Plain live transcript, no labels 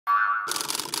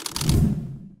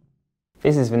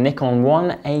This is the Nikon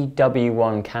One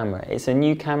AW1 camera. It's a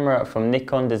new camera from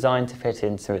Nikon designed to fit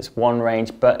into its one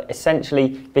range, but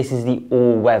essentially this is the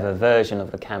all-weather version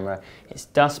of the camera. It's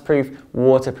dustproof,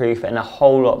 waterproof and a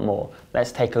whole lot more.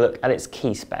 Let's take a look at its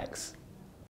key specs.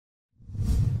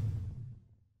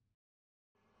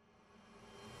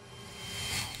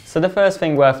 So the first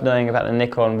thing worth knowing about the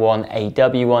Nikon One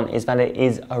AW1 is that it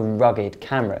is a rugged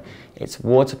camera. It's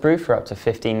waterproof for up to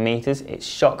 15 meters, it's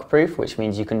shockproof, which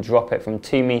means you can drop it from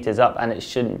 2 meters up and it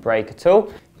shouldn't break at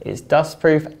all. It's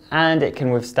dustproof and it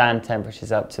can withstand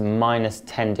temperatures up to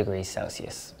 -10 degrees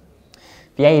Celsius.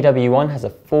 The AW1 has a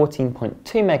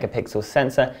 14.2 megapixel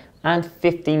sensor and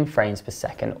 15 frames per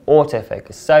second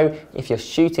autofocus, so if you're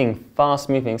shooting fast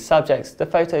moving subjects, the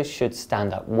photos should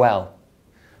stand up well.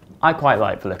 I quite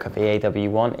like the look of the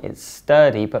AW1. It's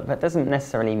sturdy, but that doesn't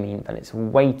necessarily mean that it's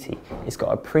weighty. It's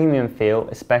got a premium feel,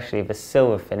 especially the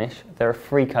silver finish. There are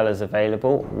 3 colours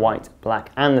available, white, black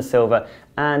and the silver,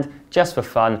 and just for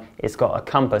fun, it's got a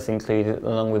compass included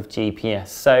along with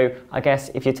GPS. So I guess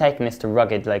if you're taking this to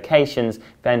rugged locations,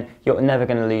 then you're never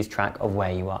going to lose track of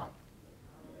where you are.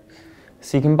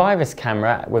 So you can buy this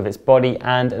camera with its body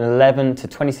and an 11 to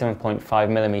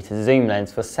 27.5mm zoom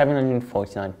lens for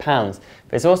 £749.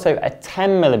 There's also a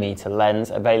 10mm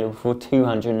lens available for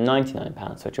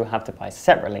 £299, which you'll have to buy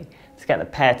separately. To get the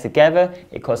pair together,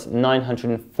 it costs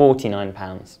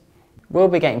 £949. We'll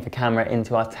be getting the camera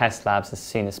into our test labs as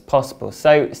soon as possible,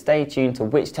 so stay tuned to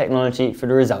Which Technology for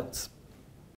the results.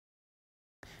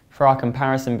 For our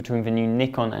comparison between the new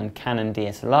Nikon and Canon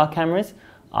DSLR cameras,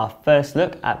 our first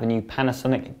look at the new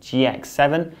Panasonic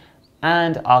GX7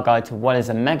 and our guide to what is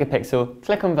a megapixel,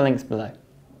 click on the links below.